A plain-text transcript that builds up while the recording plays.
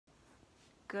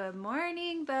Good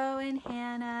morning, Bo and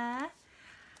Hannah.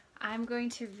 I'm going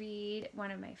to read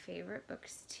one of my favorite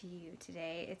books to you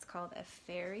today. It's called A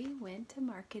Fairy Went to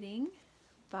Marketing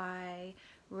by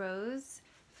Rose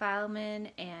Fyleman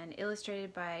and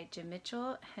illustrated by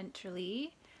Jamichael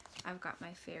Henterly. I've got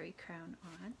my fairy crown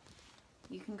on.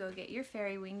 You can go get your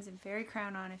fairy wings and fairy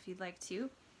crown on if you'd like to.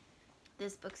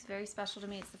 This book's very special to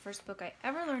me. It's the first book I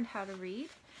ever learned how to read.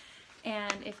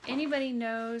 And if anybody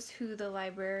knows who the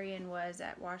librarian was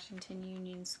at Washington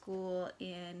Union School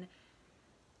in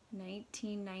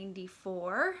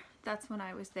 1994, that's when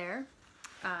I was there.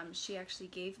 She actually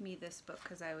gave me this book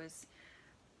because I was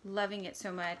loving it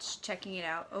so much, checking it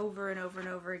out over and over and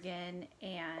over again,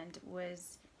 and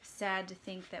was sad to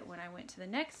think that when I went to the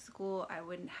next school I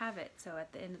wouldn't have it. So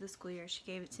at the end of the school year she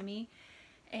gave it to me,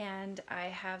 and I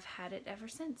have had it ever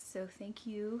since. So thank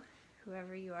you,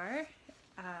 whoever you are,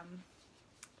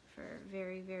 for a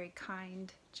very, very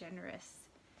kind, generous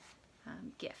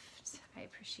gift. I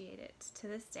appreciate it to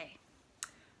this day.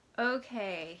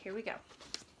 Okay, here we go.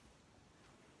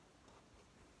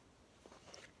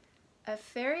 A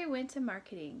fairy went to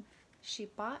marketing. She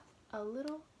bought a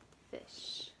little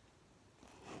fish.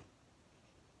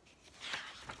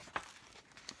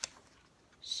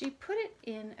 She put it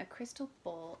in a crystal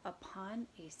bowl upon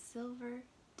a silver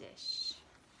dish.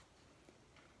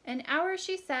 An hour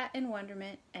she sat in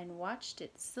wonderment and watched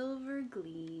its silver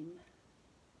gleam.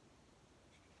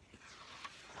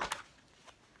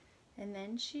 And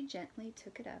then she gently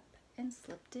took it up and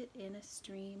slipped it in a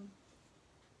stream.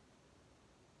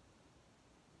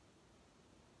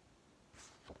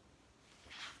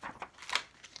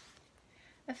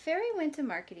 A fairy went to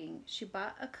marketing. She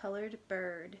bought a colored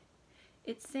bird.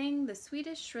 It sang the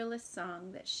sweetest, shrillest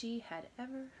song that she had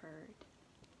ever heard.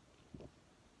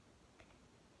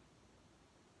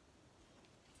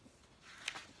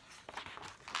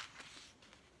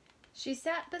 She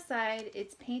sat beside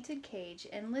its painted cage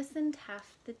and listened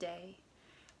half the day,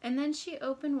 and then she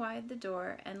opened wide the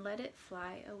door and let it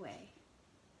fly away.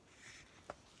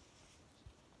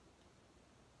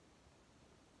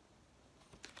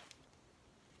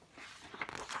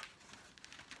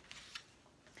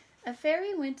 A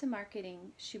fairy went to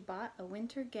marketing. She bought a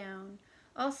winter gown,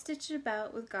 all stitched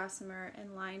about with gossamer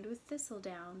and lined with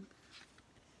thistledown.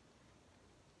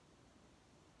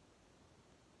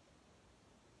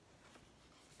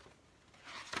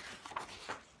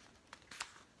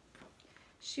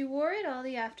 She wore it all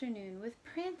the afternoon with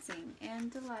prancing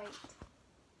and delight.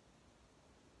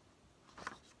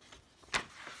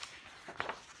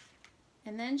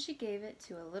 And then she gave it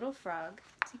to a little frog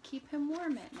to keep him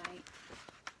warm at night.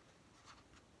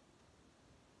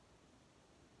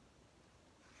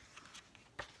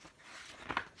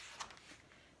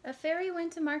 A fairy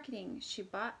went to marketing. She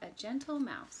bought a gentle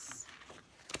mouse.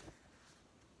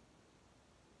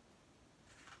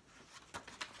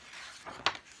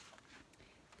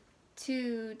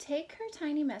 To take her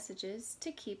tiny messages,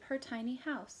 to keep her tiny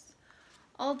house.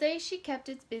 All day she kept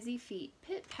its busy feet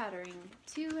pit-pattering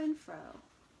to and fro.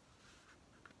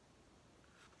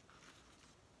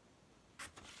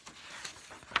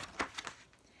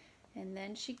 And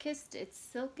then she kissed its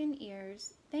silken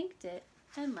ears, thanked it,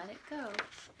 and let it go.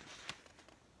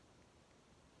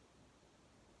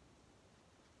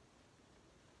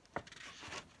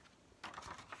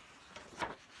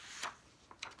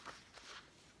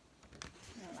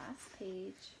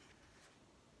 Page.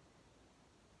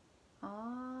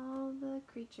 All the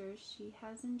creatures she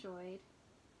has enjoyed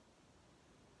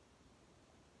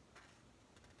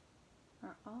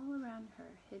are all around her,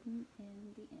 hidden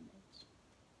in the image.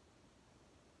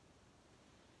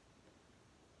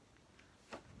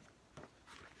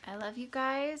 I love you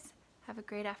guys. Have a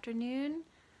great afternoon.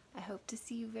 I hope to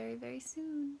see you very, very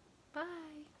soon.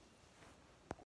 Bye.